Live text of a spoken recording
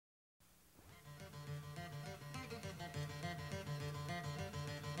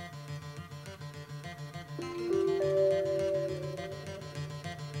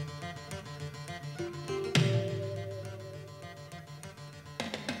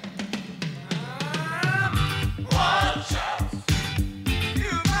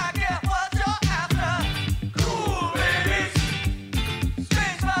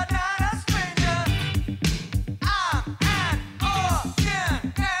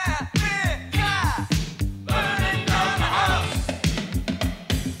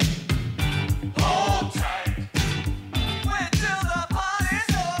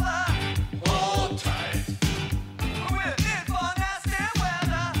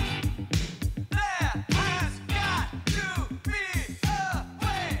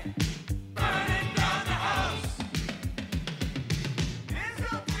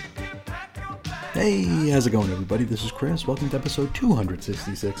Hey, how's it going, everybody? This is Chris. Welcome to episode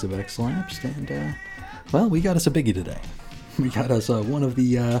 266 of X-Lapsed, and well, we got us a biggie today. We got us one of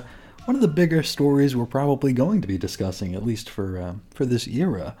the bigger stories we're probably going to be discussing, at least for this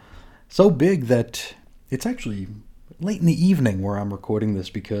era. So big that it's actually late in the evening where I'm recording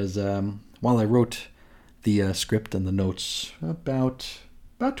this because while I wrote the script and the notes about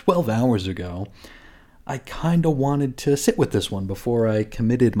 12 hours ago, I kind of wanted to sit with this one before I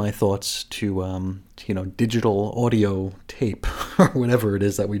committed my thoughts to digital audio tape or whatever it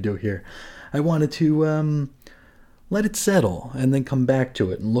is that we do here. I wanted to let it settle and then come back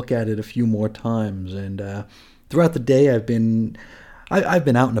to it and look at it a few more times. And throughout the day, I've been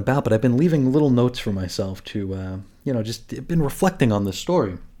out and about, but I've been leaving little notes for myself to just been reflecting on this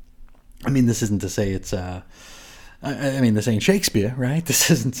story. I mean, this isn't to say it's this ain't Shakespeare, right?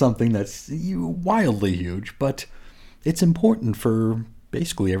 This isn't something that's wildly huge, but it's important for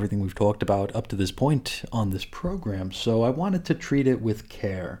basically everything we've talked about up to this point on this program, so I wanted to treat it with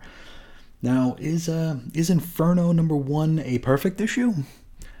care. Now, is Inferno #1 a perfect issue?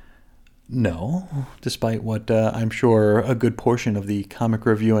 No, despite what I'm sure a good portion of the comic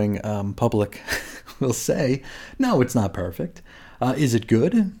reviewing public will say. No, it's not perfect. Is it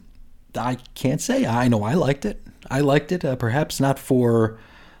good? I can't say. I know I liked it. Perhaps not for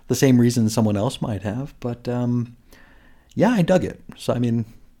the same reason someone else might have, but yeah, I dug it. So, I mean,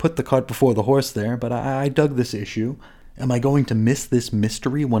 put the cart before the horse there, but I dug this issue. Am I going to miss this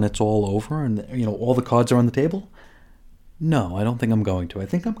mystery when it's all over and, all the cards are on the table? No, I don't think I'm going to. I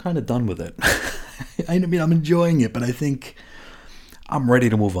think I'm kind of done with it. I mean, I'm enjoying it, but I think I'm ready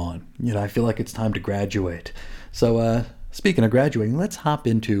to move on. I feel like it's time to graduate. So, speaking of graduating, let's hop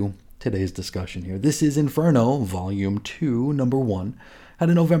into today's discussion here. This is Inferno, Volume 2, Number 1,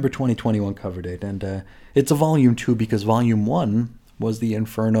 had a November 2021 cover date, and it's a Volume 2 because Volume 1 was the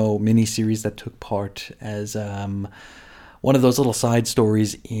Inferno miniseries that took part as one of those little side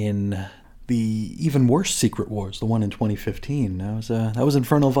stories in the even worse Secret Wars, the one in 2015. That was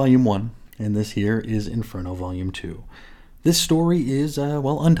Inferno Volume 1, and this here is Inferno Volume 2. This story is,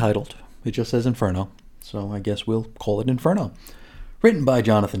 untitled. It just says Inferno, so I guess we'll call it Inferno. Written by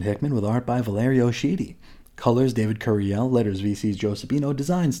Jonathan Hickman with art by Valerio Schiti. Colors David Curiel, letters VC's Joe Sabino,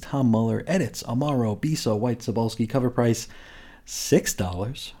 designs Tom Muller, edits Amaro, Biso, White, Cebulski, cover price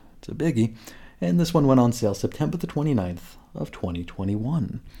 $6. It's a biggie. And this one went on sale September the 29th of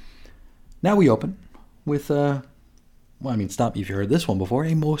 2021. Now we open with, stop me if you heard this one before,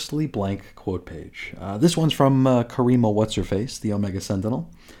 a mostly blank quote page. This one's from Karima What's-Her-Face, the Omega Sentinel.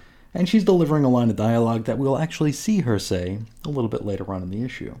 And she's delivering a line of dialogue that we'll actually see her say a little bit later on in the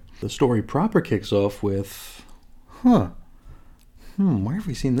issue. The story proper kicks off with, where have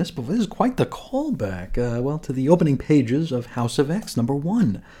we seen this before? This is quite the callback, to the opening pages of House of X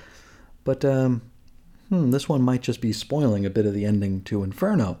 #1. But, this one might just be spoiling a bit of the ending to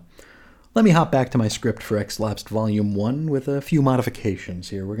Inferno. Let me hop back to my script for X-Lapsed Volume 1 with a few modifications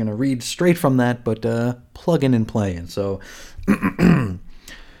here. We're going to read straight from that, but plug in and play in. So,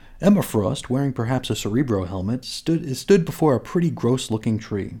 Emma Frost, wearing perhaps a Cerebro helmet, stood before a pretty gross-looking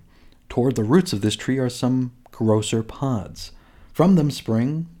tree. Toward the roots of this tree are some grosser pods. From them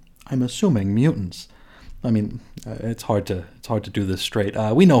spring, I'm assuming, mutants. I mean, it's hard to do this straight.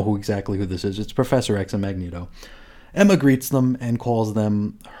 We know exactly who this is. It's Professor X and Magneto. Emma greets them and calls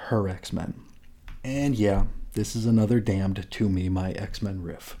them her X-Men. And yeah, this is another damned to me, my X-Men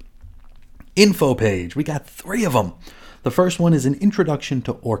riff. Info page. We got 3 of them. The first one is an introduction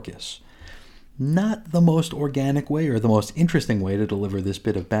to Orchis. Not the most organic way or the most interesting way to deliver this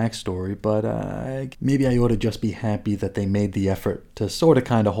bit of backstory, but maybe I ought to just be happy that they made the effort to sort of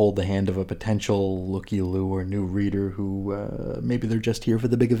kind of hold the hand of a potential looky-loo or new reader who maybe they're just here for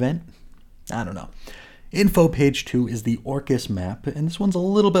the big event. I don't know. Info page 2 is the Orchis map, and this one's a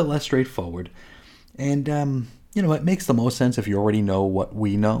little bit less straightforward. And, it makes the most sense if you already know what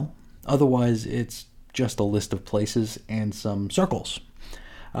we know. Otherwise, it's just a list of places and some circles.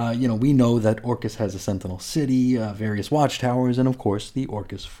 We know that Orchis has a Sentinel City, various watchtowers, and of course the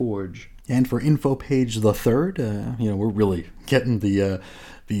Orchis Forge. And for info page the 3rd, we're really getting the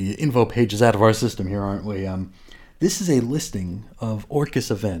info pages out of our system here, aren't we? This is a listing of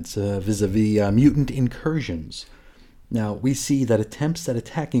Orchis events vis-a-vis mutant incursions. Now, we see that attempts at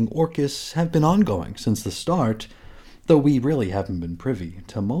attacking Orchis have been ongoing since the start, though we really haven't been privy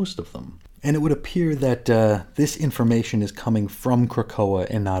to most of them. And it would appear that this information is coming from Krakoa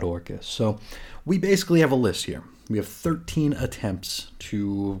and not Orchis. So we basically have a list here. We have 13 attempts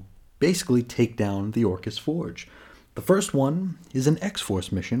to basically take down the Orchis Forge. The first one is an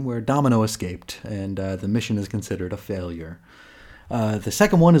X-Force mission where Domino escaped, and the mission is considered a failure. The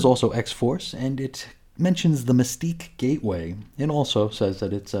second one is also X-Force, and it mentions the Mystique Gateway, and also says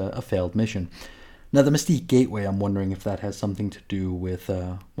that it's a failed mission. Now, the Mystique Gateway, I'm wondering if that has something to do with,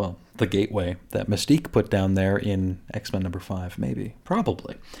 the gateway that Mystique put down there in X-Men number 5, maybe.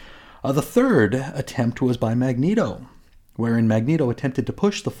 Probably. The third attempt was by Magneto, wherein Magneto attempted to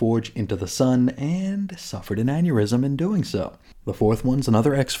push the Forge into the sun and suffered an aneurysm in doing so. The fourth one's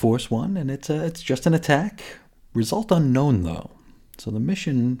another X-Force one, and it's just an attack. Result unknown, though. So the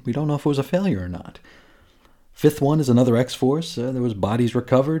mission, we don't know if it was a failure or not. Fifth one is another X-Force. There was bodies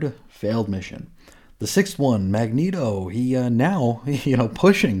recovered. Failed mission. The sixth one, Magneto, he now,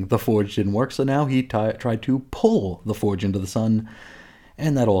 pushing the Forge didn't work, so now he tried to pull the Forge into the sun,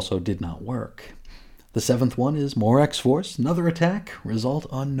 and that also did not work. The seventh one is more X-Force, another attack, result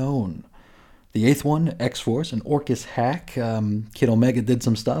unknown. The eighth one, X-Force, an Orchis hack, Kid Omega did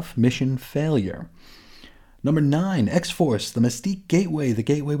some stuff, mission failure. Number 9, X-Force, the Mystique Gateway, the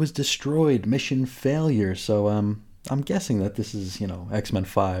gateway was destroyed, mission failure, so I'm guessing that this is, X-Men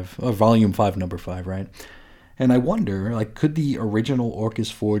 5, Volume 5, Number 5, right? And I wonder, could the original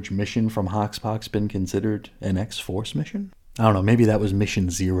Orchis Forge mission from Hoxpox been considered an X-Force mission? I don't know, maybe that was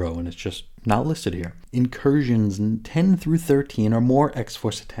Mission 0 and it's just not listed here. Incursions 10 through 13 are more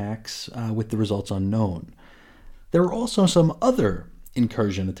X-Force attacks with the results unknown. There are also some other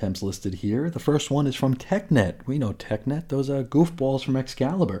incursion attempts listed here. The first one is from TechNet. We know TechNet, those are goofballs from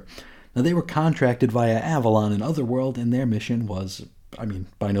Excalibur. Now, they were contracted via Avalon and Otherworld, and their mission was,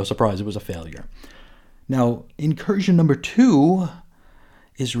 by no surprise, it was a failure. Now, incursion number 2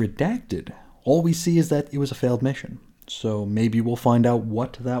 is redacted. All we see is that it was a failed mission. So maybe we'll find out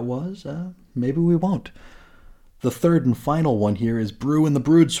what that was. Maybe we won't. The third and final one here is Brew and the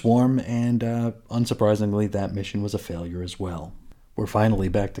Brood Swarm, and unsurprisingly, that mission was a failure as well. We're finally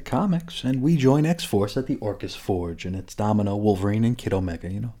back to comics, and we join X-Force at the Orchis Forge, and it's Domino, Wolverine, and Kid Omega,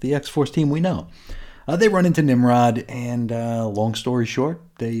 the X-Force team we know. They run into Nimrod, and long story short,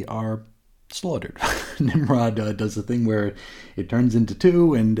 they are slaughtered. Nimrod does the thing where it turns into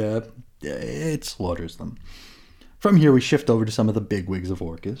two, and it slaughters them. From here, we shift over to some of the bigwigs of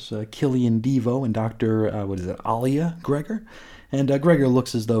Orchis, Killian Devo and Dr. Alia Gregor. And Gregor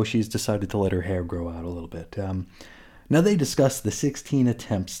looks as though she's decided to let her hair grow out a little bit. Now, they discuss the 16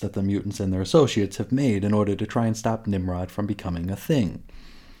 attempts that the mutants and their associates have made in order to try and stop Nimrod from becoming a thing.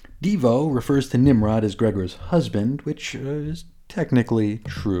 Devo refers to Nimrod as Gregor's husband, which is technically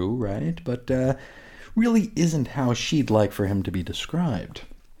true, right? But really isn't how she'd like for him to be described.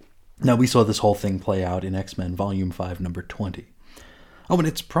 Now, we saw this whole thing play out in X-Men Volume 5, Number 20. Oh, and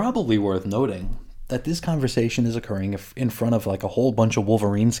it's probably worth noting that this conversation is occurring in front of a whole bunch of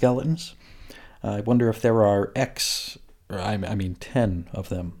Wolverine skeletons. I wonder if there are 10 of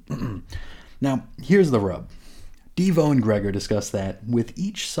them. Now, here's the rub. Devo and Gregor discuss that with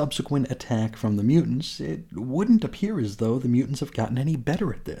each subsequent attack from the mutants, it wouldn't appear as though the mutants have gotten any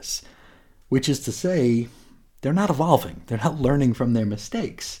better at this. Which is to say, they're not evolving. They're not learning from their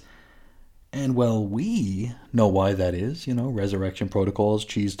mistakes. And, well, we know why that is. Resurrection protocols,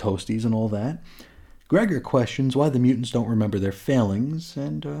 cheese toasties, and all that. Gregor questions why the mutants don't remember their failings,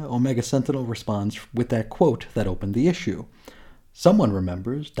 and Omega Sentinel responds with that quote that opened the issue. Someone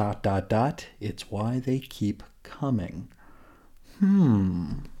remembers, ... it's why they keep coming.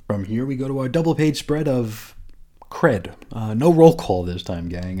 From here we go to our double-page spread of cred. No roll call this time,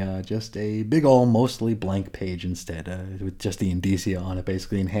 gang. Just a big ol' mostly blank page instead, with just the Indicia on it,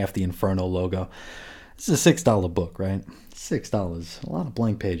 basically, and half the Inferno logo. This is a $6 book, right? $6. A lot of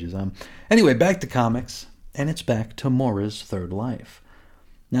blank pages. Anyway, back to comics, and it's back to Moira's third life.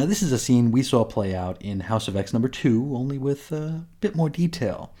 Now, this is a scene we saw play out in House of X number 2, only with a bit more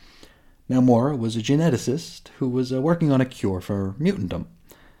detail. Now, Moira was a geneticist who was working on a cure for mutantdom.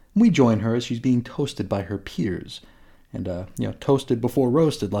 We join her as she's being toasted by her peers. And, toasted before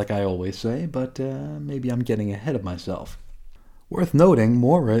roasted, like I always say, but maybe I'm getting ahead of myself. Worth noting,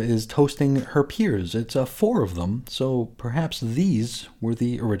 Moira is toasting her peers. It's 4 of them, so perhaps these were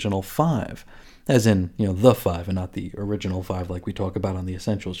the original 5. As in, the 5 and not the original 5 like we talk about on the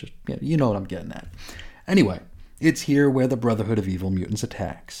Essentials. Just, you know what I'm getting at. Anyway, it's here where the Brotherhood of Evil Mutants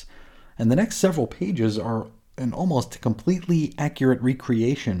attacks. And the next several pages are an almost completely accurate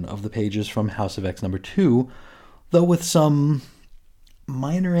recreation of the pages from House of X number 2, though with some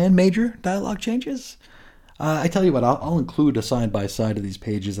minor and major dialogue changes. I tell you what, I'll include a side-by-side of these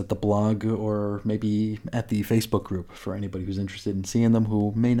pages at the blog or maybe at the Facebook group for anybody who's interested in seeing them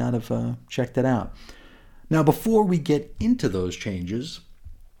who may not have checked it out. Now, before we get into those changes,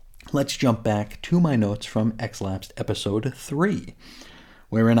 let's jump back to my notes from X-Lapsed episode 3,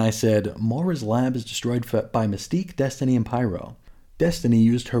 wherein I said, Moira's lab is destroyed by Mystique, Destiny, and Pyro. Destiny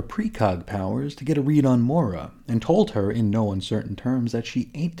used her precog powers to get a read on Mora, and told her in no uncertain terms that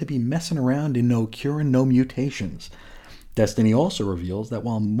she ain't to be messing around in no curing no mutations. Destiny also reveals that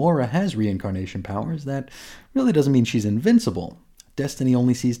while Mora has reincarnation powers, that really doesn't mean she's invincible. Destiny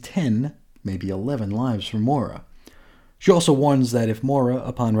only sees 10, maybe 11 lives from Mora. She also warns that if Mora,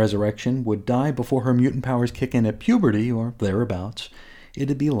 upon resurrection, would die before her mutant powers kick in at puberty, or thereabouts,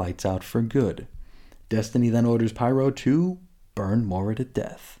 it'd be lights out for good. Destiny then orders Pyro to burn Mora to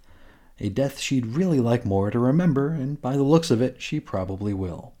death. A death she'd really like Mora to remember, and by the looks of it, she probably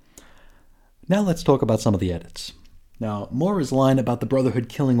will. Now let's talk about some of the edits. Now, Mora's line about the Brotherhood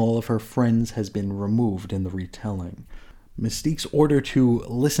killing all of her friends has been removed in the retelling. Mystique's order to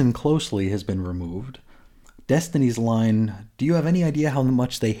listen closely has been removed. Destiny's line, "Do you have any idea how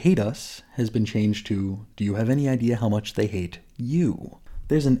much they hate us?" has been changed to, "Do you have any idea how much they hate you?"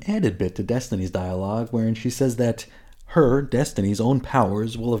 There's an added bit to Destiny's dialogue wherein she says that her, Destiny's own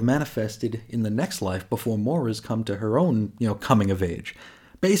powers will have manifested in the next life before Mora's come to her own, coming of age.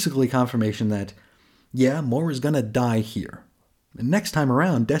 Basically confirmation that, yeah, Mora's gonna die here. And next time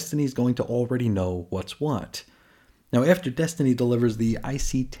around, Destiny's going to already know what's what. Now, after Destiny delivers the "I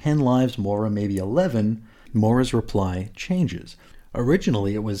see 10 lives, Mora, maybe 11, Mora's reply changes.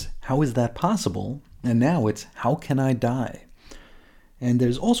 Originally, it was, "How is that possible?" And now it's, "How can I die?" And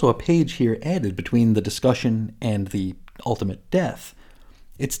there's also a page here added between the discussion and the ultimate death.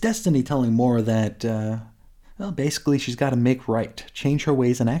 It's Destiny telling Mora that, basically she's got to make right, change her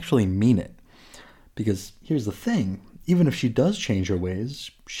ways, and actually mean it. Because here's the thing, even if she does change her ways,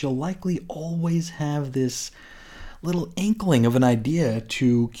 she'll likely always have this little inkling of an idea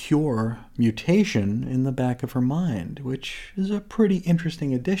to cure mutation in the back of her mind, which is a pretty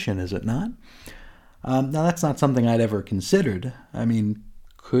interesting addition, is it not? Now, that's not something I'd ever considered. I mean,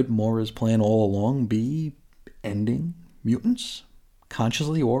 could Mora's plan all along be ending mutants,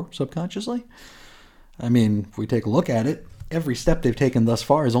 consciously or subconsciously? I mean, if we take a look at it, every step they've taken thus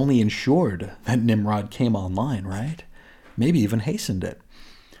far has only ensured that Nimrod came online, right? Maybe even hastened it.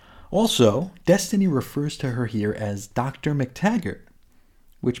 Also, Destiny refers to her here as Dr. McTaggart,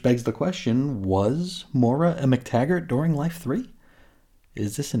 which begs the question, was Mora a McTaggart during Life 3?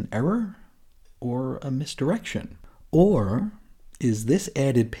 Is this an error or a misdirection? Or is this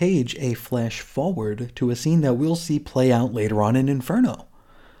added page a flash forward to a scene that we'll see play out later on in Inferno?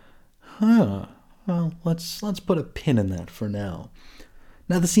 Well, let's put a pin in that for now.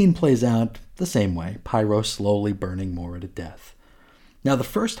 Now the scene plays out the same way, Pyro slowly burning Mora to death. Now the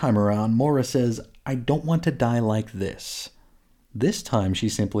first time around, Mora says, "I don't want to die like this." This time she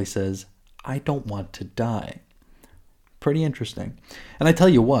simply says, "I don't want to die." Pretty interesting. And I tell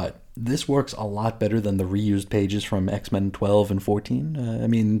you what, this works a lot better than the reused pages from X-Men 12 and 14. I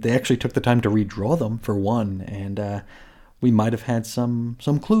mean, they actually took the time to redraw them, for one, and we might have had some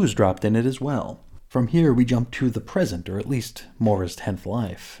clues dropped in it as well. From here, we jump to the present, or at least Mora's 10th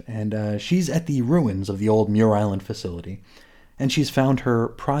life, and she's at the ruins of the old Muir Island facility, and she's found her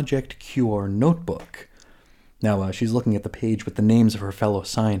Project Cure notebook. Now, she's looking at the page with the names of her fellow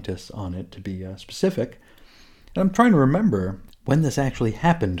scientists on it, to be specific, and I'm trying to remember when this actually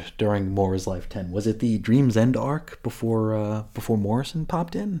happened during Mora's Life 10. Was it the Dream's End arc before Morrison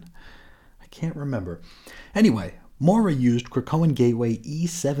popped in? I can't remember. Anyway, Mora used Krakoan Gateway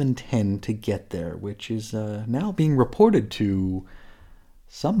E710 to get there, which is now being reported to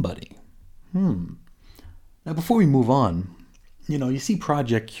somebody. Now, before we move on, you see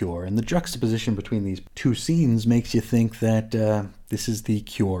Project Cure, and the juxtaposition between these two scenes makes you think that this is the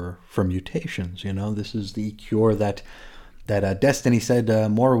cure for mutations. This is the cure that Destiny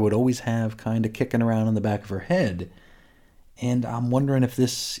said Mora would always have kind of kicking around in the back of her head. And I'm wondering if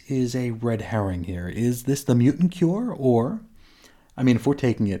this is a red herring here. Is this the mutant cure? Or, I mean, if we're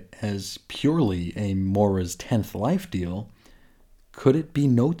taking it as purely a Mora's 10th life deal, could it be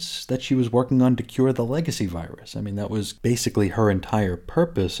notes that she was working on to cure the legacy virus? I mean, that was basically her entire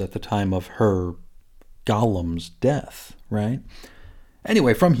purpose at the time of her Golem's death, right?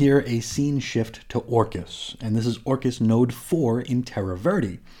 Anyway, from here, a scene shift to Orcus, and this is Orcus Node 4 in Terra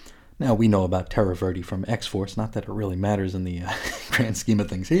Verde. Now, we know about Terra Verde from X-Force, not that it really matters in the grand scheme of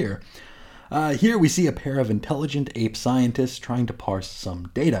things here. Here we see a pair of intelligent ape scientists trying to parse some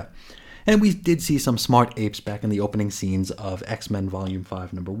data. And we did see some smart apes back in the opening scenes of X-Men Volume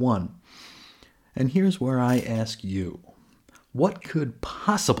 5, Number 1. And here's where I ask you, what could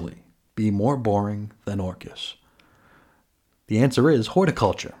possibly be more boring than Orcus? The answer is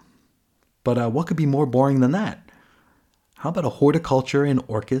horticulture. But what could be more boring than that? How about a horticulture and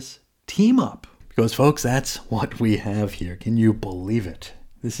Orcus team up? Because, folks, that's what we have here. Can you believe it?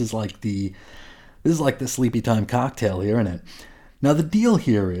 This is like the sleepy time cocktail here, isn't it? Now, the deal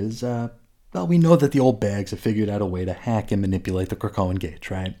here is, well, we know that the old bags have figured out a way to hack and manipulate the Krakoan gates,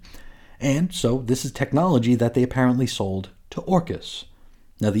 right? And so this is technology that they apparently sold to Orcus.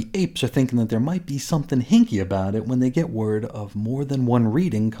 Now, the apes are thinking that there might be something hinky about it when they get word of more than one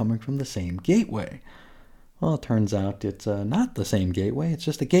reading coming from the same gateway. Well, it turns out it's not the same gateway, it's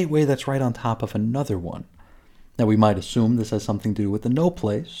just a gateway that's right on top of another one. Now, we might assume this has something to do with the No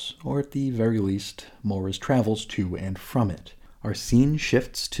Place, or at the very least, Mora's travels to and from it. Our scene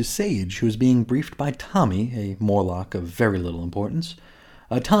shifts to Sage, who is being briefed by Tommy, a Morlock of very little importance.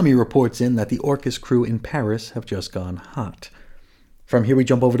 Tommy reports in that the Orcus crew in Paris have just gone hot. From here we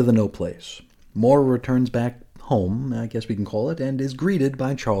jump over to the No Place. Mora returns back home, I guess we can call it, and is greeted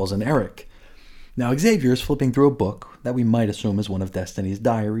by Charles and Eric. Now, Xavier is flipping through a book that we might assume is one of Destiny's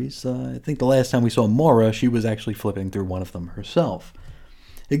diaries. I think the last time we saw Mora, she was actually flipping through one of them herself.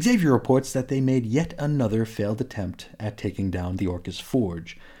 Xavier reports that they made yet another failed attempt at taking down the Orcus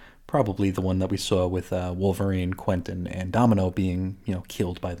Forge. Probably the one that we saw with Wolverine, Quentin, and Domino being,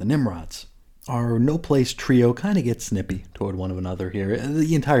 killed by the Nimrods. Our No Place trio kind of gets snippy toward one another here.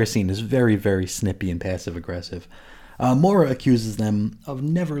 The entire scene is very, very snippy and passive-aggressive. Mora accuses them of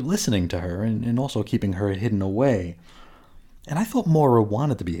never listening to her and also keeping her hidden away. And I thought Mora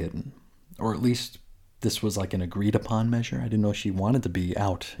wanted to be hidden, or at least this was like an agreed-upon measure. I didn't know she wanted to be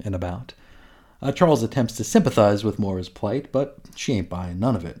out and about. Charles attempts to sympathize with Mora's plight, but she ain't buying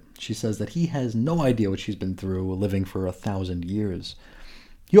none of it. She says that he has no idea what she's been through living for 1,000 years.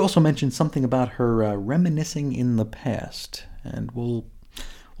 He also mentioned something about her reminiscing in the past, and we'll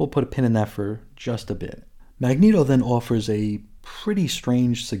put a pin in that for just a bit. Magneto then offers a pretty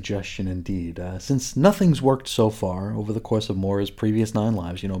strange suggestion indeed. Since nothing's worked so far over the course of Mora's previous 9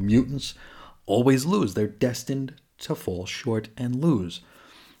 lives, mutants always lose. They're destined to fall short and lose.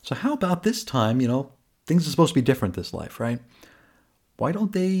 So how about this time, things are supposed to be different this life, right? Why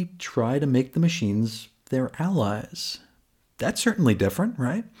don't they try to make the machines their allies? That's certainly different,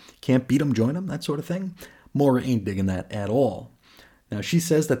 right? Can't beat them, join them, that sort of thing. Mora ain't digging that at all. Now, she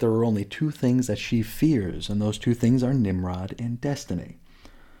says that there are only 2 things that she fears, and those 2 things are Nimrod and Destiny.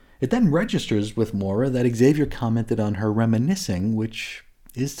 It then registers with Mora that Xavier commented on her reminiscing, which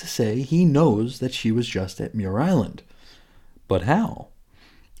is to say he knows that she was just at Muir Island. But how?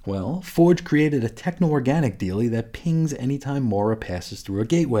 Well, Forge created a techno-organic dealie that pings anytime Mora passes through a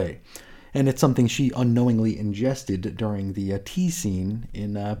gateway, and it's something she unknowingly ingested during the T scene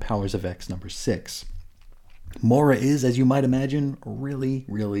in Powers of X number 6. Mora is, as you might imagine, really,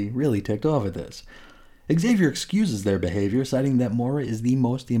 really, really ticked off at this. Xavier excuses their behavior, citing that Mora is the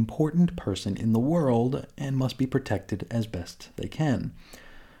most important person in the world and must be protected as best they can.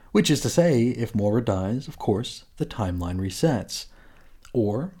 Which is to say, if Mora dies, of course, the timeline resets.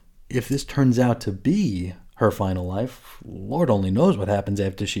 Or, if this turns out to be her final life, Lord only knows what happens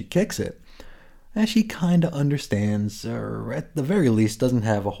after she kicks it. As she kind of understands, or at the very least doesn't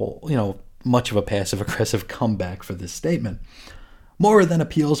have much of a passive-aggressive comeback for this statement. Mora then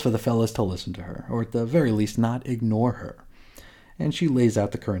appeals for the fellas to listen to her, or at the very least not ignore her. And she lays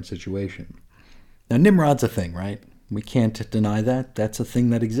out the current situation. Now, Nimrod's a thing, right? We can't deny that. That's a thing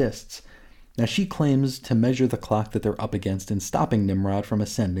that exists. Now, she claims to measure the clock that they're up against in stopping Nimrod from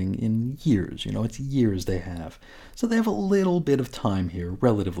ascending in years. It's years they have. So they have a little bit of time here,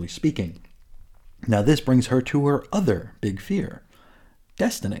 relatively speaking. Now, this brings her to her other big fear,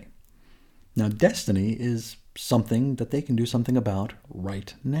 Destiny. Now, Destiny is something that they can do something about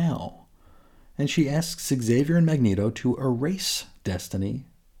right now. And she asks Xavier and Magneto to erase Destiny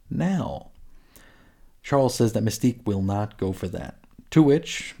now. Charles says that Mystique will not go for that, to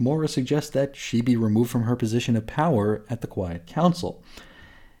which Mora suggests that she be removed from her position of power at the Quiet Council.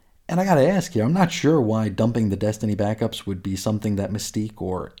 And I gotta ask here, I'm not sure why dumping the Destiny backups would be something that Mystique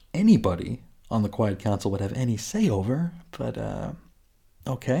or anybody on the Quiet Council would have any say over, but,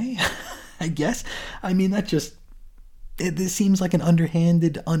 okay. I guess. I mean, this seems like an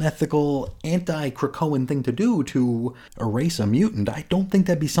underhanded, unethical, anti-Krakoan thing to do, to erase a mutant. I don't think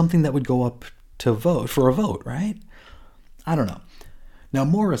that'd be something that would go up to vote, for a vote, right? I don't know. Now,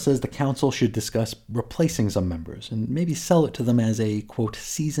 Mora says the council should discuss replacing some members, and maybe sell it to them as a, quote,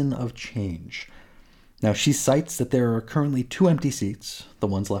 season of change. Now, she cites that there are currently 2 empty seats, the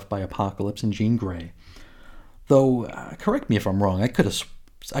ones left by Apocalypse and Jean Grey. Though, correct me if I'm wrong, I could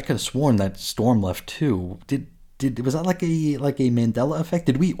have sworn that Storm left too. Was that like a Mandela effect?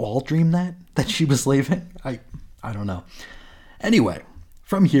 Did we all dream that she was leaving? I don't know. Anyway,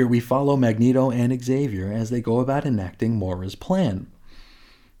 from here we follow Magneto and Xavier as they go about enacting Mora's plan.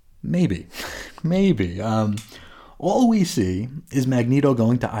 Maybe. All we see is Magneto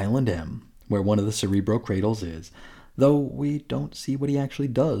going to Island M, where one of the Cerebro cradles is, though we don't see what he actually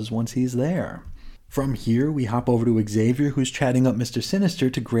does once he's there. From here, we hop over to Xavier, who's chatting up Mr.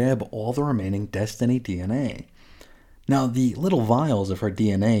 Sinister to grab all the remaining Destiny DNA. Now, the little vials of her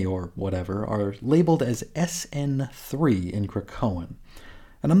DNA, or whatever, are labeled as SN3 in Krakoan.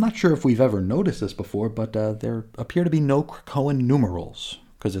 And I'm not sure if we've ever noticed this before, but there appear to be no Krakoan numerals,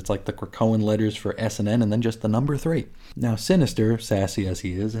 because it's like the Krakoan letters for S and N and then just the number 3. Now, Sinister, sassy as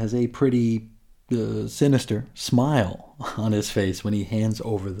he is, has a pretty sinister smile on his face when he hands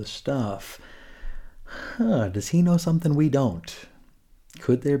over the stuff. Does he know something we don't?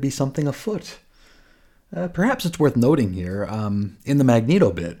 Could there be something afoot? Perhaps it's worth noting here, in the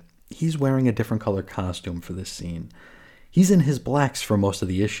Magneto bit, he's wearing a different color costume for this scene. He's in his blacks for most of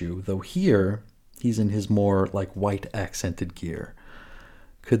the issue, though here he's in his more like white accented gear.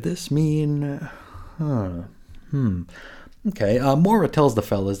 Could this mean... Okay, Moira tells the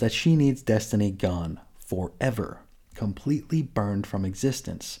fellas that she needs Destiny gone forever, completely burned from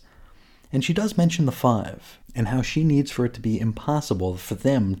existence. And she does mention the 5, and how she needs for it to be impossible for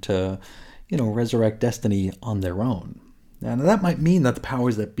them to, resurrect Destiny on their own. Now, that might mean that the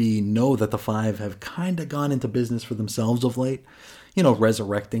powers that be know that the 5 have kind of gone into business for themselves of late.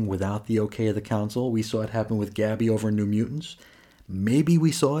 Resurrecting without the okay of the Council. We saw it happen with Gabby over in New Mutants. Maybe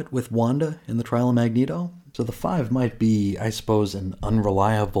we saw it with Wanda in the Trial of Magneto. So the 5 might be, I suppose, an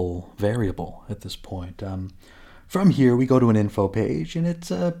unreliable variable at this point. From here, we go to an info page, and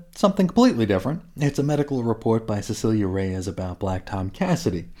it's something completely different. It's a medical report by Cecilia Reyes about Black Tom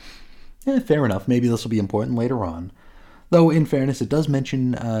Cassidy. Fair enough, maybe this will be important later on. Though, in fairness, it does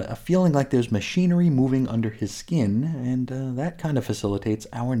mention a feeling like there's machinery moving under his skin, and that kind of facilitates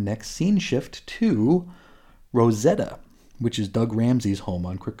our next scene shift to Rosetta, which is Doug Ramsey's home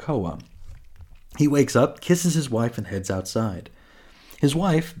on Krakoa. He wakes up, kisses his wife, and heads outside. His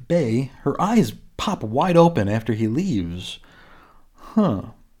wife, Bay, her eyes pop wide open after he leaves.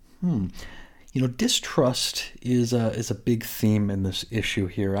 Distrust is a big theme in this issue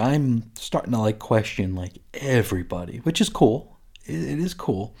here. I'm starting to question everybody, which is cool. It is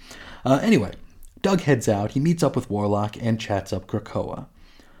cool. Anyway, Doug heads out. He meets up with Warlock and chats up Krakoa.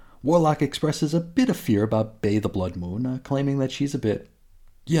 Warlock expresses a bit of fear about Bay the Blood Moon, claiming that she's a bit,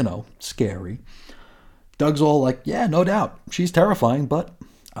 scary. Doug's all like, yeah, no doubt. She's terrifying, but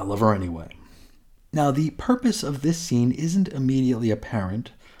I love her anyway. Now, the purpose of this scene isn't immediately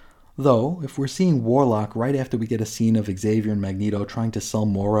apparent, though, if we're seeing Warlock right after we get a scene of Xavier and Magneto trying to sell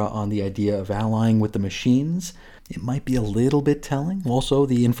Moira on the idea of allying with the machines, it might be a little bit telling. Also,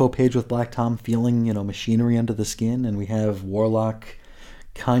 the info page with Black Tom feeling, machinery under the skin, and we have Warlock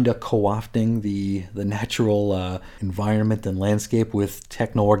kind of co-opting the natural environment and landscape with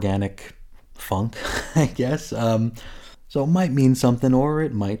techno-organic funk, I guess. So it might mean something, or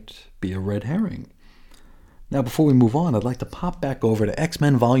it might be a red herring. Now, before we move on, I'd like to pop back over to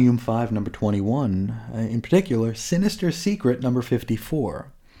X-Men Volume 5, number 21, in particular, Sinister Secret, number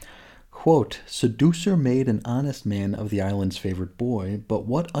 54. Quote, "Seducer made an honest man of the island's favorite boy, but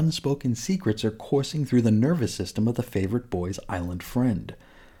what unspoken secrets are coursing through the nervous system of the favorite boy's island friend?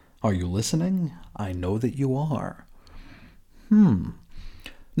 Are you listening? I know that you are."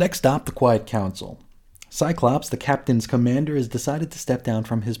 Next stop, the Quiet Council. Cyclops, the captain's commander, has decided to step down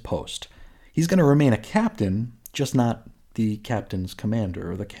from his post. He's going to remain a captain, just not the captain's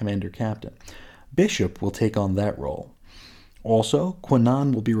commander or the commander-captain. Bishop will take on that role. Also,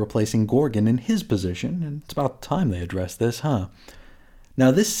 Kwannon will be replacing Gorgon in his position, and it's about time they address this, huh? Now,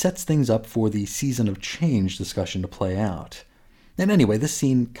 this sets things up for the Season of Change discussion to play out. And anyway, this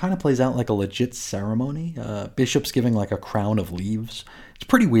scene kind of plays out like a legit ceremony. Bishop's giving a crown of leaves. It's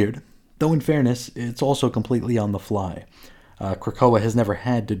pretty weird, though in fairness, it's also completely on the fly. Krakoa has never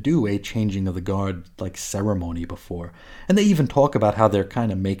had to do a changing of the guard ceremony before. And they even talk about how they're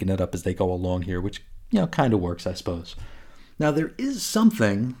kind of making it up as they go along here, which, kind of works, I suppose. Now, there is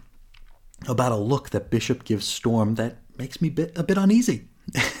something about a look that Bishop gives Storm that makes me a bit uneasy.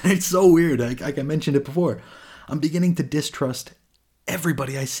 It's so weird. Like I mentioned it before. I'm beginning to distrust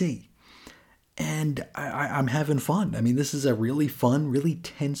everybody I see. And I'm having fun. I mean, this is a really fun, really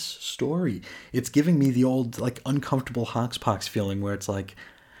tense story. It's giving me the old, uncomfortable Hoxpox feeling where it's I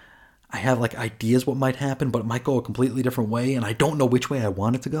have, ideas what might happen, but it might go a completely different way, and I don't know which way I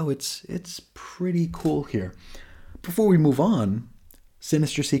want it to go. It's pretty cool here. Before we move on,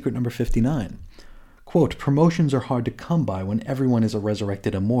 Sinister Secret number 59. Quote, "Promotions are hard to come by when everyone is a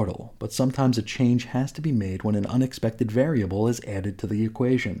resurrected immortal, but sometimes a change has to be made when an unexpected variable is added to the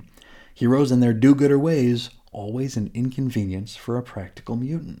equation. Heroes and their do-gooder ways, always an inconvenience for a practical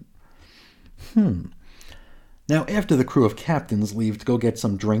mutant." Now, Now, after the crew of captains leave to go get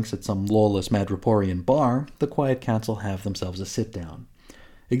some drinks at some lawless Madripoorian bar, the Quiet Council have themselves a sit-down.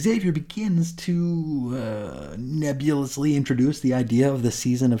 Xavier begins to nebulously introduce the idea of the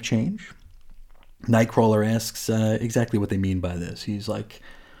season of change. Nightcrawler asks exactly what they mean by this. He's like,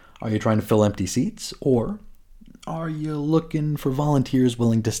 are you trying to fill empty seats, or are you looking for volunteers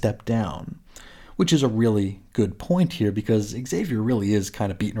willing to step down? Which is a really good point here, because Xavier really is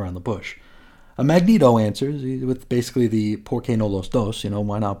kind of beating around the bush. Magneto answers with basically the por qué no los dos,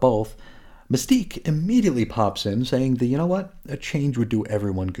 why not both? Mystique immediately pops in saying that, you know what, a change would do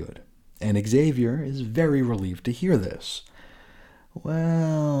everyone good. And Xavier is very relieved to hear this.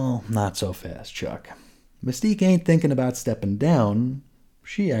 Well, not so fast, Chuck. Mystique ain't thinking about stepping down.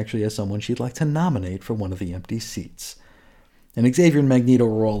 She actually has someone she'd like to nominate for one of the empty seats. And Xavier and Magneto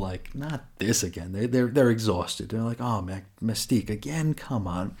are all like, not this again. They're exhausted. They're like, oh, Mystique, again? Come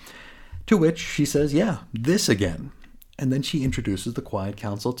on. To which she says, yeah, this again. And then she introduces the Quiet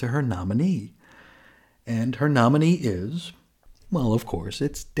Council to her nominee. And her nominee is, well, of course,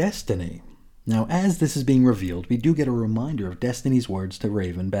 it's Destiny. Now, as this is being revealed, we do get a reminder of Destiny's words to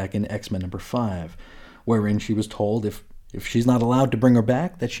Raven back in X-Men #5, wherein she was told if she's not allowed to bring her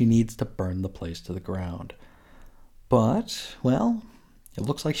back, that she needs to burn the place to the ground. But, well, it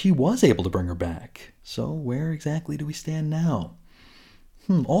looks like she was able to bring her back. So where exactly do we stand now?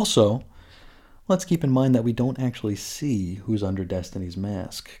 Also, let's keep in mind that we don't actually see who's under Destiny's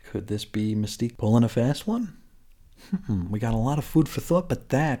mask. Could this be Mystique pulling a fast one? We got a lot of food for thought, but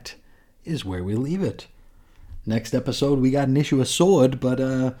that is where we leave it. Next episode, we got an issue of Sword,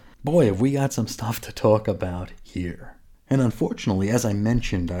 but boy, have we got some stuff to talk about here. And unfortunately, as I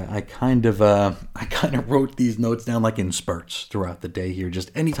mentioned, I kind of wrote these notes down like in spurts throughout the day here.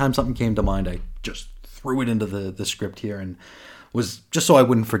 Just anytime something came to mind, I just threw it into the script here, and was just so I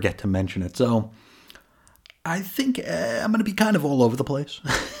wouldn't forget to mention it. So I think I'm going to be kind of all over the place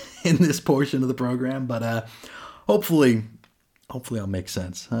in this portion of the program, but hopefully I'll make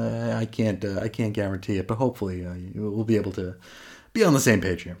sense. I can't guarantee it, but hopefully we'll be able to be on the same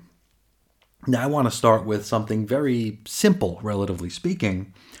page here. Now, I want to start with something very simple, relatively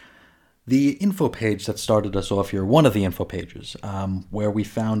speaking. The info page that started us off here, one of the info pages, where we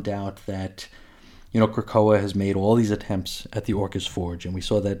found out that Krakoa has made all these attempts at the Orcus Forge, and we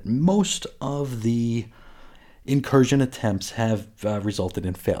saw that most of the incursion attempts have resulted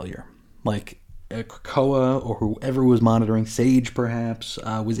in failure. Like, Krakoa, or whoever was monitoring, Sage perhaps,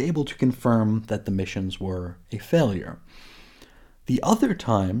 was able to confirm that the missions were a failure. The other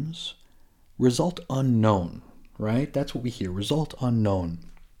times, result unknown, right? That's what we hear, result unknown.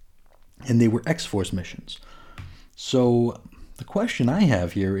 And they were X-Force missions. So the question I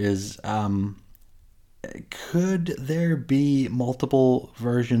have here is, could there be multiple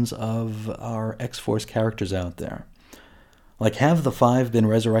versions of our X-Force characters out there? Like, have the 5 been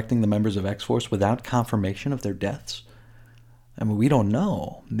resurrecting the members of X-Force without confirmation of their deaths? I mean, we don't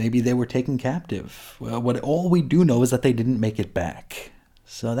know. Maybe they were taken captive. Well, all we do know is that they didn't make it back.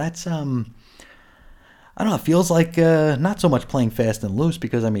 So that's, I don't know, it feels like not so much playing fast and loose,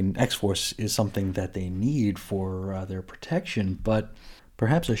 because, I mean, X-Force is something that they need for their protection, but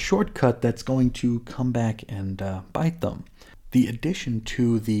perhaps a shortcut that's going to come back and bite them. The addition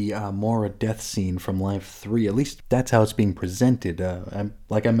to the Moira death scene from Life 3, at least that's how it's being presented.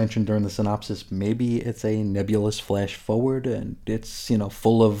 Like I mentioned during the synopsis, maybe it's a nebulous flash forward, and it's,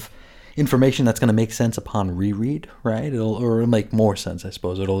 full of information that's going to make sense upon reread, right? It'll make more sense, I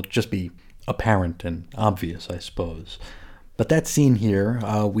suppose. It'll just be apparent and obvious, I suppose. But that scene here,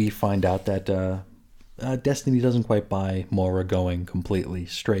 we find out that Destiny doesn't quite buy Moira going completely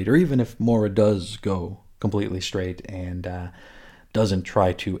straight, or even if Moira does go completely straight and doesn't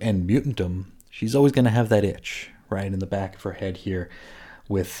try to end mutantum, she's always going to have that itch right in the back of her head here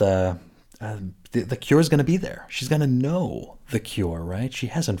with the cure's going to be there. She's going to know the cure, right? She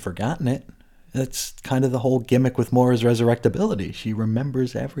hasn't forgotten it. That's kind of the whole gimmick with Moira's resurrectability. She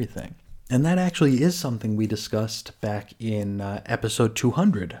remembers everything. And that actually is something we discussed back in episode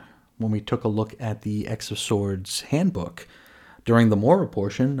 200, when we took a look at the X of Swords handbook. During the Moira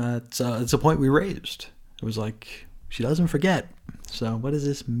portion, it's a point we raised. It was like, she doesn't forget. So what does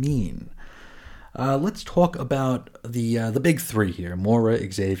this mean? Let's talk about the big three here, Moira,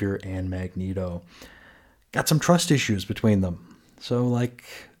 Xavier, and Magneto. Got some trust issues between them. So, like,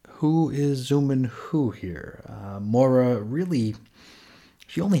 who is zooming who here? Moira really,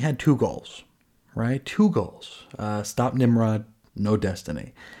 she only had 2 goals, right? 2 goals. Stop Nimrod, no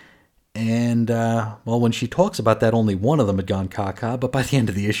Destiny. And, well, when she talks about that, only one of them had gone caca, but by the end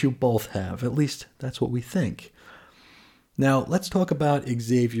of the issue, both have. At least that's what we think. Now, let's talk about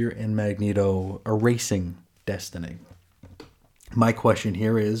Xavier and Magneto erasing Destiny. My question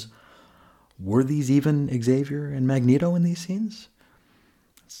here is, were these even Xavier and Magneto in these scenes?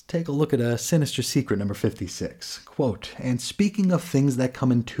 Let's take a look at a Sinister Secret number 56. Quote, "And speaking of things that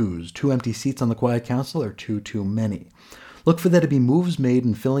come in twos, 2 empty seats on the Quiet Council are 2 too many. Look for there to be moves made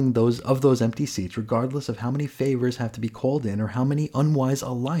in filling those empty seats, regardless of how many favors have to be called in or how many unwise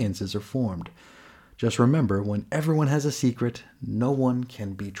alliances are formed. Just remember, when everyone has a secret, no one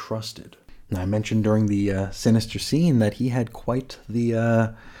can be trusted." Now, I mentioned during the Sinister scene that he had quite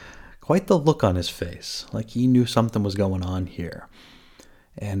the look on his face, like he knew something was going on here.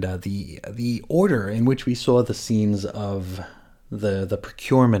 And the order in which we saw the scenes of the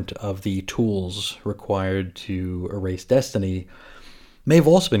procurement of the tools required to erase Destiny may have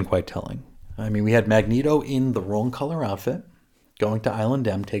also been quite telling. I mean, we had Magneto in the wrong color outfit, going to Island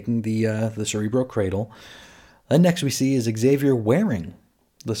M, taking the Cerebro Cradle. Then next we see is Xavier wearing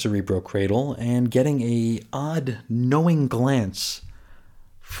the Cerebro Cradle and getting a odd, knowing glance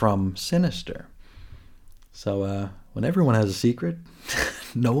from Sinister. So when everyone has a secret,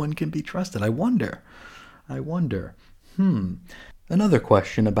 no one can be trusted. I wonder. Another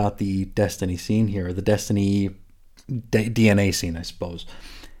question about the Destiny scene here, the Destiny DNA scene, I suppose.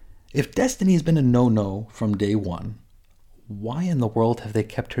 If Destiny has been a no-no from day one, why in the world have they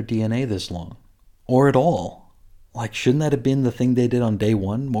kept her DNA this long? Or at all? Like, shouldn't that have been the thing they did on day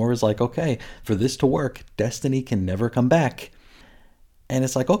one? Moira's like, okay, for this to work, Destiny can never come back. And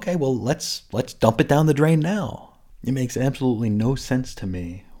it's like, okay, well, let's dump it down the drain now. It makes absolutely no sense to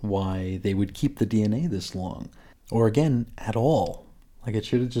me why they would keep the DNA this long. Or again, at all. Like, it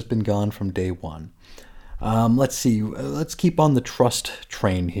should have just been gone from day one. Let's see. Let's keep on the trust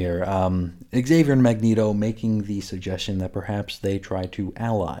train here. Xavier and Magneto making the suggestion that perhaps they try to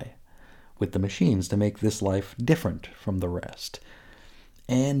ally with the machines to make this life different from the rest.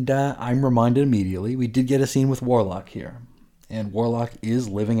 And I'm reminded immediately, we did get a scene with Warlock here. And Warlock is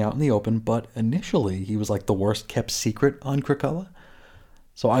living out in the open, but initially he was like the worst kept secret on Krakoa.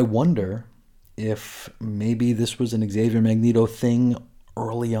 So I wonder if maybe this was an Xavier Magneto thing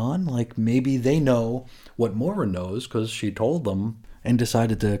early on. Like maybe they know what Moira knows because she told them and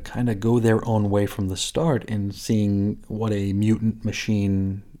decided to kind of go their own way from the start in seeing what a mutant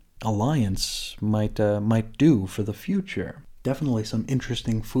machine alliance might do for the future. Definitely some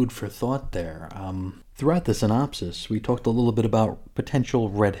interesting food for thought there. Throughout the synopsis, we talked a little bit about potential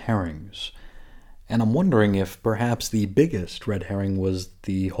red herrings. And I'm wondering if perhaps the biggest red herring was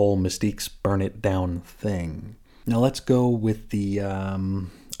the whole Mystique's burn it down thing. Now let's go with the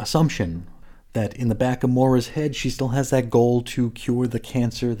assumption that in the back of Moira's head, she still has that goal to cure the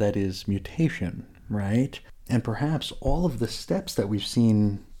cancer that is mutation, right? And perhaps all of the steps that we've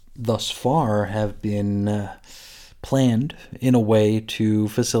seen thus far have been planned in a way to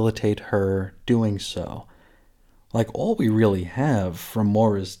facilitate her doing so. Like, all we really have from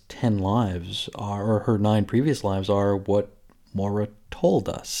Moira's 10 lives, or her 9 previous lives, are what Moira told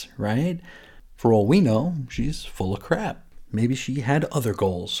us, right? For all we know, she's full of crap. Maybe she had other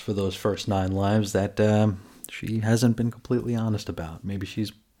goals for those first 9 lives that she hasn't been completely honest about. Maybe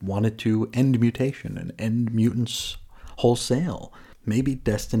she's wanted to end mutation and end mutants wholesale. Maybe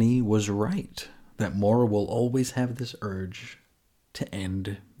Destiny was right, that Moira will always have this urge to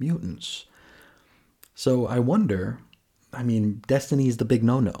end mutants. So I wonder, I mean, Destiny is the big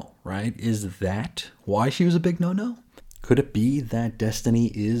no-no, right? Is that why she was a big no-no? Could it be that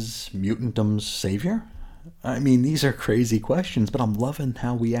Destiny is mutantdom's savior? I mean, these are crazy questions, but I'm loving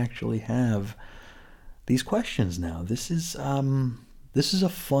how we actually have these questions now. This is a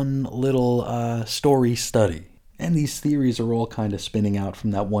fun little story study. And these theories are all kind of spinning out from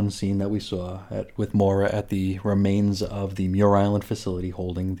that one scene that we saw with Moira at the remains of the Muir Island facility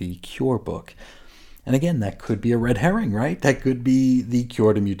holding the cure book. And again, that could be a red herring, right? That could be the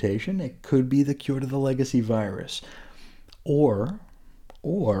cure to mutation. It could be the cure to the legacy virus. Or,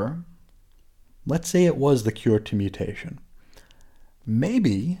 let's say it was the cure to mutation.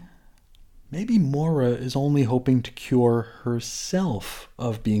 Maybe Moira is only hoping to cure herself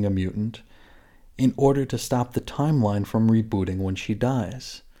of being a mutant in order to stop the timeline from rebooting when she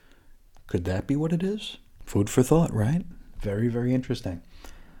dies. Could that be what it is? Food for thought, right? Very, very interesting.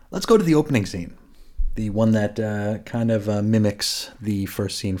 Let's go to the opening scene. The one that kind of mimics the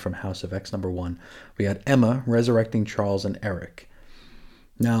first scene from House of X #1. We had Emma resurrecting Charles and Eric.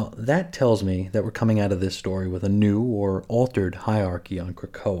 Now, that tells me that we're coming out of this story with a new or altered hierarchy on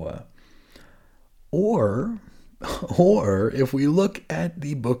Krakoa. Or if we look at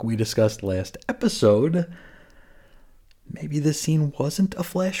the book we discussed last episode, maybe this scene wasn't a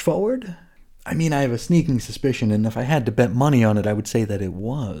flash forward? I mean, I have a sneaking suspicion, and if I had to bet money on it, I would say that it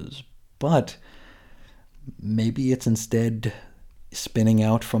was. But Maybe it's instead spinning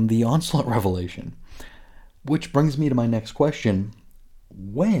out from the Onslaught revelation. Which brings me to my next question.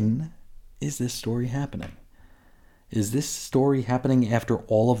 When is this story happening? Is this story happening after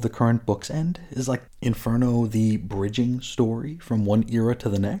all of the current books end? Is like Inferno the bridging story from one era to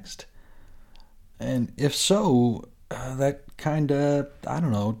the next? And if so, that kind of, I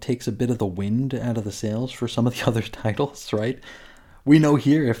don't know, takes a bit of the wind out of the sails for some of the other titles, right? We know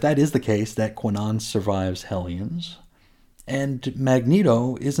here, if that is the case, that Kwannon survives Hellions, and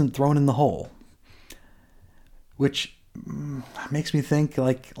Magneto isn't thrown in the hole. Which makes me think,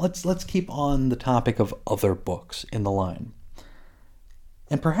 like, let's keep on the topic of other books in the line.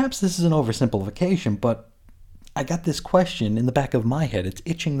 And perhaps this is an oversimplification, but I got this question in the back of my head. It's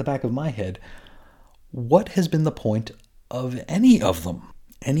itching the back of my head. What has been the point of any of them?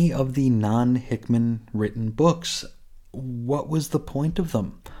 Any of the non-Hickman written books? What was the point of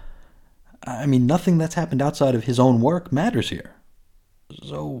them? I mean, nothing that's happened outside of his own work matters here.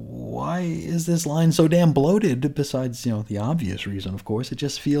 So why is this line so damn bloated, besides, the obvious reason, of course? It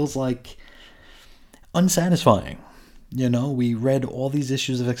just feels like unsatisfying. We read all these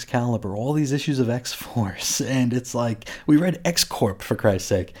issues of Excalibur, all these issues of X-Force, and it's like, we read X-Corp, for Christ's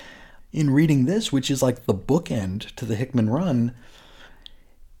sake. In reading this, which is like the bookend to the Hickman run,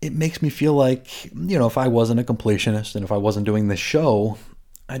 it makes me feel like, if I wasn't a completionist and if I wasn't doing this show,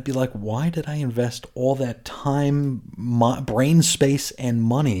 I'd be like, why did I invest all that time, brain space, and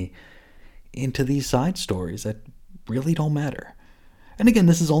money into these side stories that really don't matter? And again,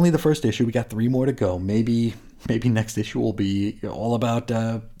 this is only the first issue. We got 3 more to go. Maybe next issue will be all about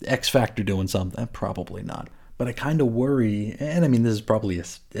X Factor doing something. Probably not. But I kind of worry, and I mean, this is probably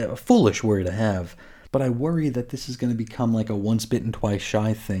a foolish worry to have, but I worry that this is going to become like a once bitten, twice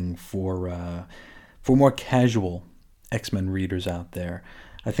shy thing for more casual X-Men readers out there.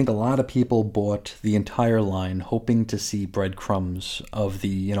 I think a lot of people bought the entire line hoping to see breadcrumbs of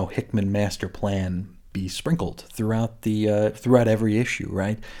the, Hickman master plan be sprinkled throughout every issue,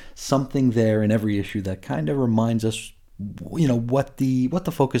 right? Something there in every issue that kind of reminds us, what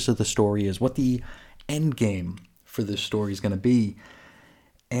the focus of the story is, what the end game for this story is going to be.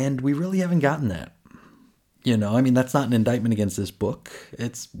 And we really haven't gotten that. That's not an indictment against this book.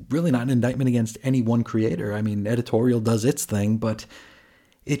 It's really not an indictment against any one creator. I mean, editorial does its thing, but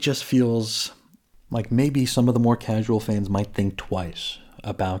it just feels like maybe some of the more casual fans might think twice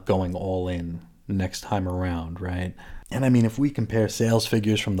about going all in the next time around, right? And I mean, if we compare sales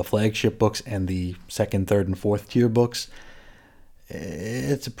figures from the flagship books and the second, third, and fourth tier books,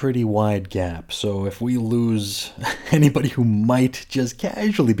 it's a pretty wide gap. So if we lose anybody who might just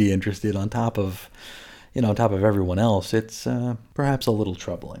casually be interested on top of everyone else, it's perhaps a little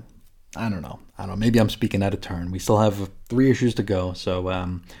troubling. I don't know. Maybe I'm speaking out of turn. We still have 3 issues to go,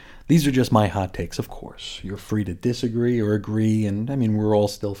 so these are just my hot takes, of course. You're free to disagree or agree, and I mean, we're all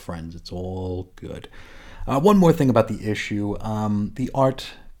still friends. It's all good. One more thing about the issue. The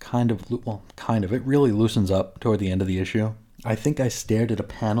art it really loosens up toward the end of the issue. I think I stared at a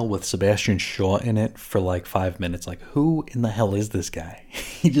panel with Sebastian Shaw in it for like 5 minutes. Like, who in the hell is this guy?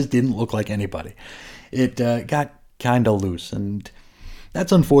 He just didn't look like anybody. It got kind of loose, and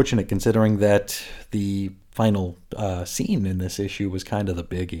that's unfortunate considering that the final scene in this issue was kind of the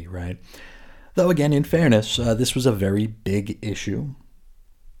biggie, right? Though again, in fairness, this was a very big issue.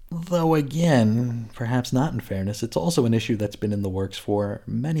 Though again, perhaps not in fairness, it's also an issue that's been in the works for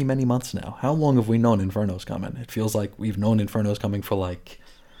many, many months now. How long have we known Inferno's coming? It feels like we've known Inferno's coming for like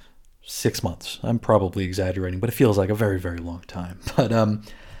 6 months. I'm probably exaggerating, but it feels like a very, very long time. But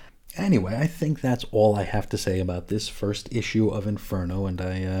anyway, I think that's all I have to say about this first issue of Inferno, and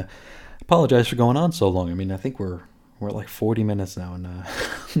I apologize for going on so long. I mean, I think we're at like 40 minutes now, and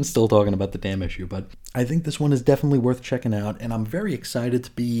I'm still talking about the damn issue, but I think this one is definitely worth checking out, and I'm very excited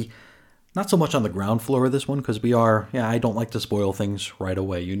to be not so much on the ground floor of this one, because I don't like to spoil things right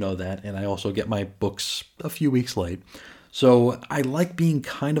away, you know that, and I also get my books a few weeks late. So I like being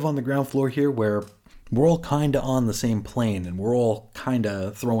kind of on the ground floor here, where we're all kind of on the same plane, and we're all kind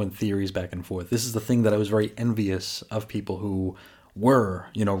of throwing theories back and forth. This is the thing that I was very envious of people who were,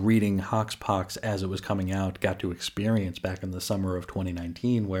 reading Hoxpox as it was coming out, got to experience back in the summer of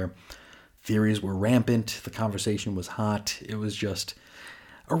 2019, where theories were rampant, the conversation was hot. It was just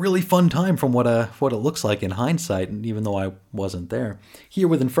a really fun time from what it looks like in hindsight, and even though I wasn't there. Here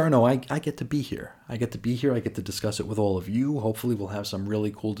with Inferno, I get to be here. I get to discuss it with all of you. Hopefully we'll have some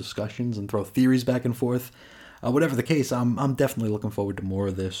really cool discussions and throw theories back and forth. Whatever the case, I'm definitely looking forward to more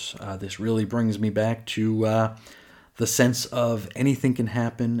of this. This really brings me back to the sense of anything can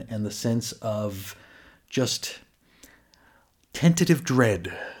happen, and the sense of just tentative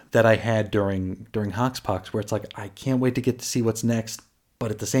dread that I had during Hoxpox, where it's like, I can't wait to get to see what's next,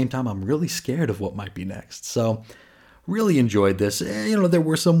 but at the same time, I'm really scared of what might be next. So really enjoyed this. There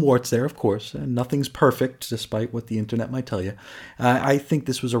were some warts there, of course, and nothing's perfect, despite what the internet might tell you. I think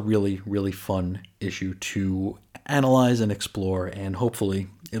this was a really, really fun issue to analyze and explore, and hopefully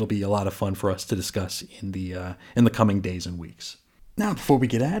it'll be a lot of fun for us to discuss in the coming days and weeks. Now, before we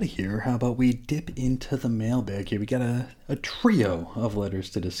get out of here, how about we dip into the mailbag here? We got a trio of letters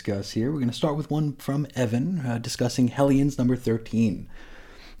to discuss here. We're going to start with one from Evan, discussing Hellions number 13.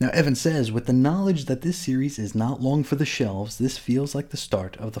 Now, Evan says, with the knowledge that this series is not long for the shelves, this feels like the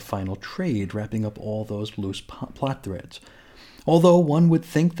start of the final trade, wrapping up all those loose plot threads. Although one would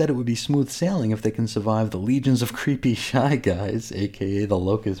think that it would be smooth sailing if they can survive the legions of creepy shy guys, aka the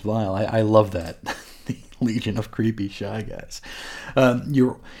Locust Vile. I love that. The legion of creepy shy guys.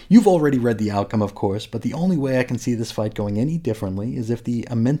 You've already read the outcome, of course, but the only way I can see this fight going any differently is if the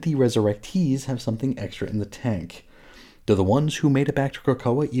Amenthi Resurrectees have something extra in the tank. Do the ones who made it back to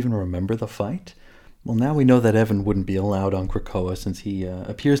Krakoa even remember the fight? Well, now we know that Evan wouldn't be allowed on Krakoa since he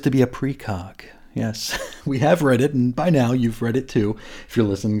appears to be a precog. Yes, we have read it, and by now you've read it too, if you're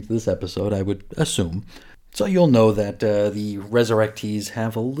listening to this episode, I would assume. So you'll know that the Resurrectees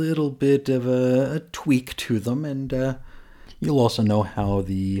have a little bit of a tweak to them, and you'll also know how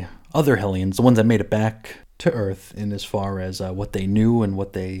the other Hellions, the ones that made it back to Earth, in as far as what they knew and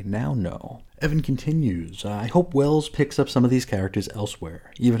what they now know. Evan continues, I hope Wells picks up some of these characters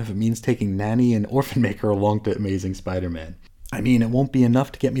elsewhere, even if it means taking Nanny and Orphan Maker along to Amazing Spider-Man. I mean, it won't be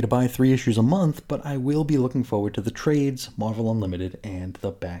enough to get me to buy 3 issues a month, but I will be looking forward to the trades, Marvel Unlimited, and the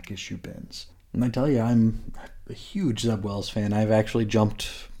back issue bins. And I tell you, I'm a huge Zeb Wells fan. I've actually jumped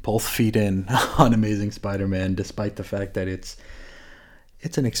both feet in on Amazing Spider-Man, despite the fact that it's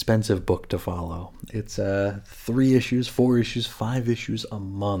an expensive book to follow. It's 3 issues, 4 issues, 5 issues a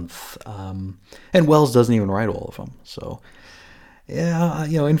month. And Wells doesn't even write all of them. So, yeah,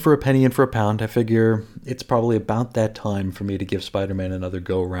 in for a penny, in for a pound. I figure it's probably about that time for me to give Spider-Man another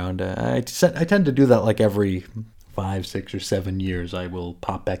go-around. I tend to do that like every 5, 6, or 7 years. I will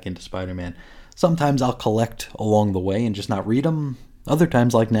pop back into Spider-Man. Sometimes I'll collect along the way and just not read them. Other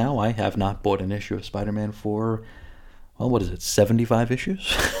times, like now, I have not bought an issue of Spider-Man for... well, what is it, 75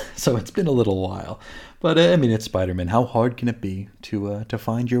 issues? So it's been a little while. But, it's Spider-Man. How hard can it be to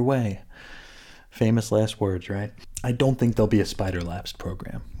find your way? Famous last words, right? I don't think there'll be a Spider-Lapsed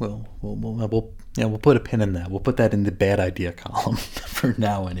program. We'll put a pin in that. We'll put that in the bad idea column for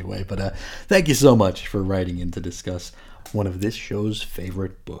now anyway. But thank you so much for writing in to discuss one of this show's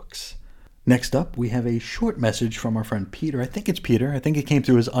favorite books. Next up, we have a short message from our friend Peter. I think it's Peter. I think it came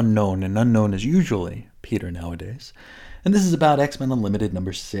through as unknown, and unknown is usually Peter nowadays. And this is about X-Men Unlimited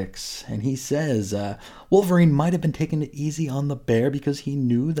number 6. And he says, Wolverine might have been taking it easy on the bear because he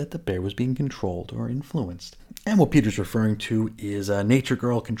knew that the bear was being controlled or influenced. And what Peter's referring to is Nature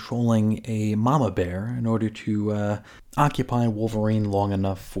Girl controlling a mama bear in order to occupy Wolverine long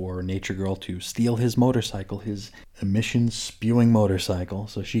enough for Nature Girl to steal his motorcycle, his emission-spewing motorcycle,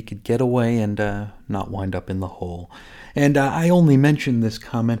 so she could get away and not wind up in the hole. And I only mention this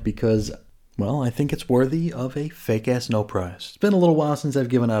comment because... well, I think it's worthy of a fake-ass no prize. It's been a little while since I've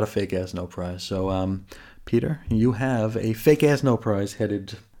given out a fake-ass no prize. So, Peter, you have a fake-ass no prize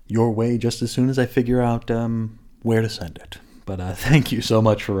headed your way just as soon as I figure out where to send it. But thank you so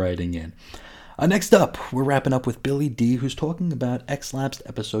much for writing in. Next up, we're wrapping up with Billy D, who's talking about X-Lapsed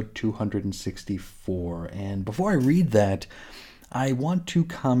episode 264. And before I read that, I want to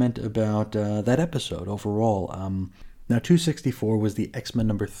comment about that episode overall. Now, 264 was the X-Men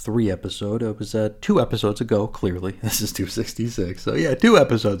number 3 episode. It was 2 episodes ago, clearly. This is 266. So, yeah, 2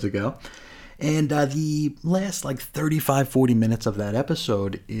 episodes ago. And the last, 35-40 minutes of that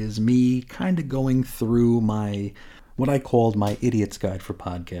episode is me kind of going through what I called my idiot's guide for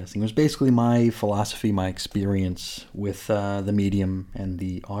podcasting. It was basically my philosophy, my experience with the medium and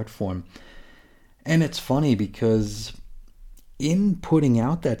the art form. And it's funny because... in putting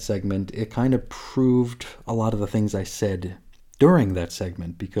out that segment, it kind of proved a lot of the things I said during that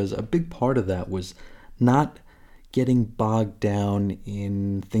segment, because a big part of that was not getting bogged down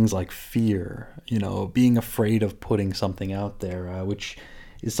in things like fear, being afraid of putting something out there, which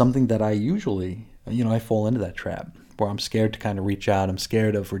is something that I usually, I fall into that trap, where I'm scared to kind of reach out. I'm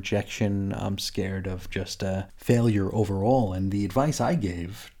scared of rejection. I'm scared of just failure overall. And the advice I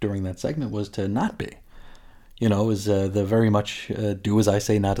gave during that segment was to not be. Is the very much do as I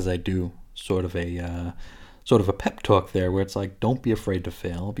say, not as I do sort of a pep talk there, where it's like, don't be afraid to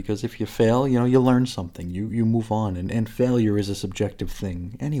fail, because if you fail, you learn something, you move on, and failure is a subjective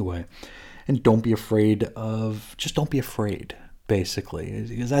thing anyway. And don't be afraid. basically,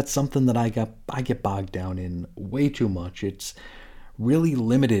 because that's something that I get bogged down in way too much. It's really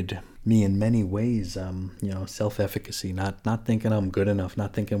limited me in many ways. Self-efficacy, not thinking I'm good enough,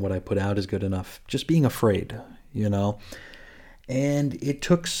 not thinking what I put out is good enough, just being afraid, And it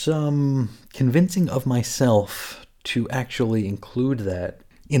took some convincing of myself to actually include that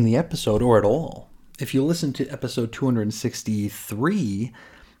in the episode or at all. If you listen to episode 263,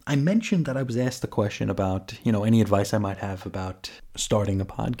 I mentioned that I was asked the question about, any advice I might have about starting a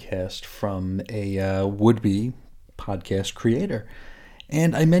podcast from a would-be podcast creator.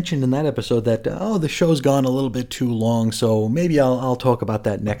 And I mentioned in that episode that, the show's gone a little bit too long, so maybe I'll talk about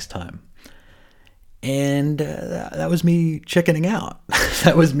that next time. And that was me chickening out.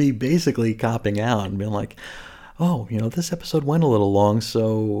 That was me basically copping out and being like, this episode went a little long,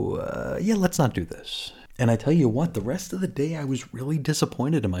 so let's not do this. And I tell you what, the rest of the day I was really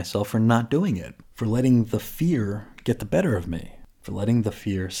disappointed in myself for not doing it, for letting the fear get the better of me, for letting the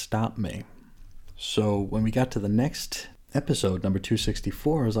fear stop me. So when we got to the next episode, number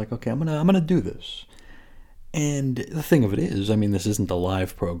 264, I was like, okay, I'm gonna do this. And the thing of it is, this isn't a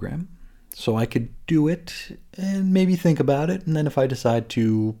live program, so I could do it and maybe think about it, and then if I decide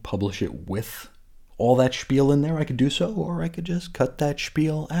to publish it with all that spiel in there, I could do so, or I could just cut that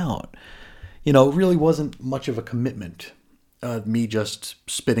spiel out. It really wasn't much of a commitment, me just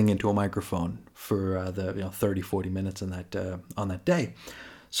spitting into a microphone for the 30, 40 minutes on that day.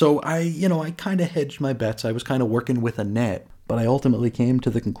 So I kind of hedged my bets. I was kind of working with a net, but I ultimately came to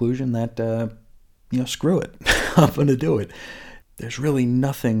the conclusion that, screw it. I'm going to do it. There's really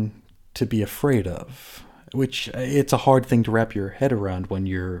nothing to be afraid of, which it's a hard thing to wrap your head around when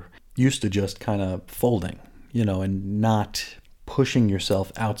you're used to just kind of folding, and not pushing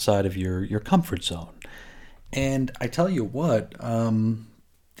yourself outside of your comfort zone. And I tell you what,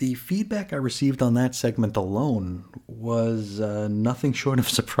 the feedback I received on that segment alone was nothing short of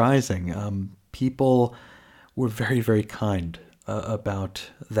surprising. People were very, very kind about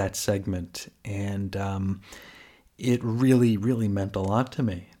that segment, and it really, really meant a lot to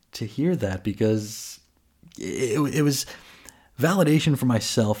me to hear that, because it was validation for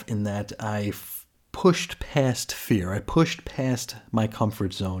myself in that I pushed past fear. I pushed past my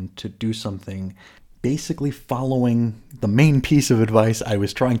comfort zone to do something basically following the main piece of advice I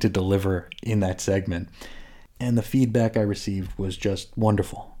was trying to deliver in that segment. And the feedback I received was just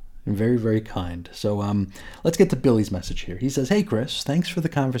wonderful and very, very kind. So let's get to Billy's message here. He says, "Hey Chris, thanks for the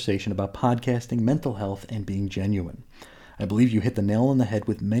conversation about podcasting, mental health, and being genuine. I believe you hit the nail on the head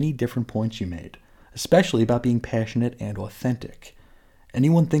with many different points you made, especially about being passionate and authentic.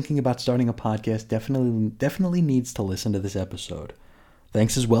 Anyone thinking about starting a podcast definitely needs to listen to this episode.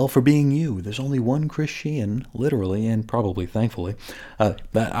 Thanks as well for being you. There's only one Chris Sheehan, literally, and probably thankfully. That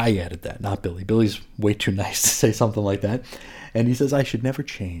I added that, not Billy. Billy's way too nice to say something like that. And he says, I should never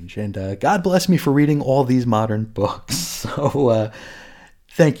change. And God bless me for reading all these modern books." So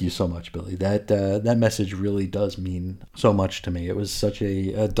thank you so much, Billy. That message really does mean so much to me. It was such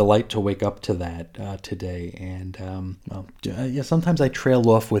a delight to wake up to that today. And sometimes I trail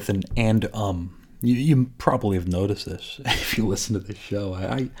off with an and. You probably have noticed this if you listen to this show.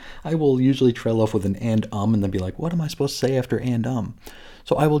 I will usually trail off with an and then be like, what am I supposed to say after and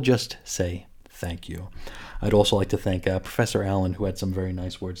So I will just say thank you. I'd also like to thank Professor Allen, who had some very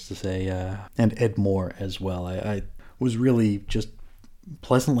nice words to say, and Ed Moore as well. I was really just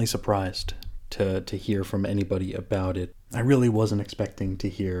pleasantly surprised to hear from anybody about it. I really wasn't expecting to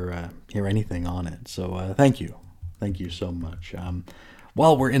hear anything on it. So thank you. Thank you so much.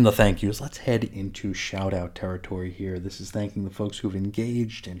 While we're in the thank yous, let's head into shout-out territory here. This is thanking the folks who've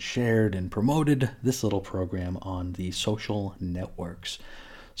engaged and shared and promoted this little program on the social networks.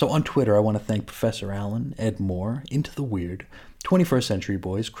 So on Twitter, I want to thank Professor Allen, Ed Moore, Into the Weird, 21st Century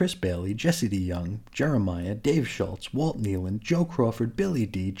Boys, Chris Bailey, Jesse D. Young, Jeremiah, Dave Schultz, Walt Nealon, Joe Crawford, Billy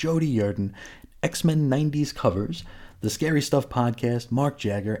D., Jody Yurden, X-Men 90s Covers, The Scary Stuff Podcast, Mark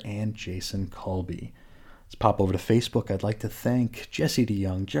Jagger, and Jason Colby. Let's pop over to Facebook. I'd like to thank Jesse D.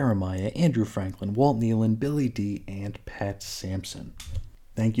 Young, Jeremiah, Andrew Franklin, Walt Nealon, Billy D., and Pat Sampson.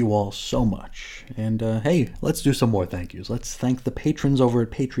 Thank you all so much. And hey, let's do some more thank yous. Let's thank the patrons over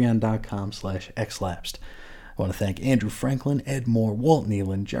at patreon.com/xlapsed. I want to thank Andrew Franklin, Ed Moore, Walt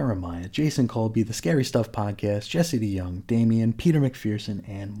Nealon, Jeremiah, Jason Colby, The Scary Stuff Podcast, Jesse D. Young, Damien, Peter McPherson,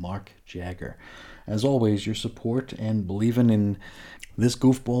 and Mark Jagger. As always, your support and believing in this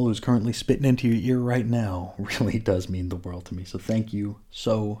goofball who's currently spitting into your ear right now really does mean the world to me. So thank you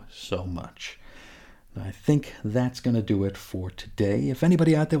so, so much. I think that's going to do it for today. If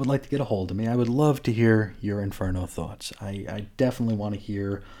anybody out there would like to get a hold of me, I would love to hear your Inferno thoughts. I definitely want to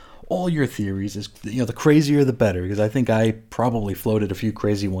hear all your theories. Is the crazier the better, because I think I probably floated a few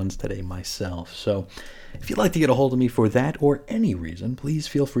crazy ones today myself. So if you'd like to get a hold of me for that or any reason, please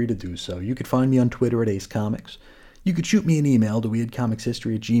feel free to do so. You could find me on Twitter at Ace Comics. You could shoot me an email to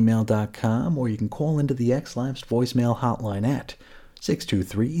weirdcomicshistory@gmail.com, or you can call into the X-Lapsed voicemail hotline at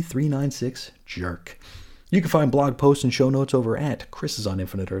 623-396-JERK. You can find blog posts and show notes over at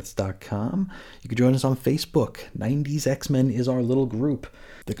chrisisoninfiniteearths.com. You can join us on Facebook. 90s X-Men is our little group.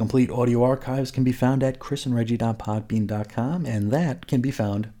 The complete audio archives can be found at chrisandreggie.podbean.com, and that can be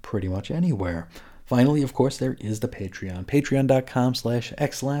found pretty much anywhere. Finally, of course, there is the Patreon.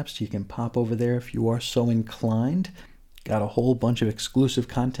 Patreon.com/xlapsed. You can pop over there if you are so inclined. Got a whole bunch of exclusive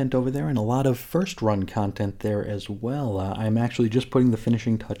content over there and a lot of first-run content there as well. I'm actually just putting the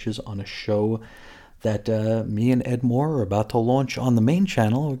finishing touches on a show that me and Ed Moore are about to launch on the main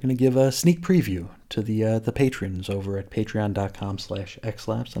channel. We're going to give a sneak preview to the patrons over at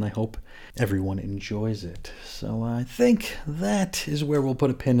patreon.com/xlapsed, and I hope everyone enjoys it. So I think that is where we'll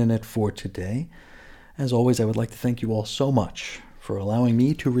put a pin in it for today. As always, I would like to thank you all so much for allowing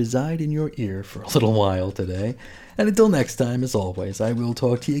me to reside in your ear for a little while today. And until next time, as always, I will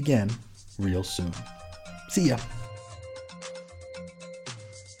talk to you again real soon. See ya.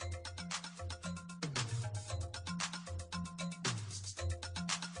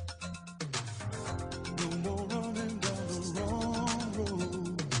 No more running down the wrong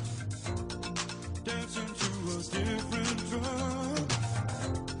road. Dancing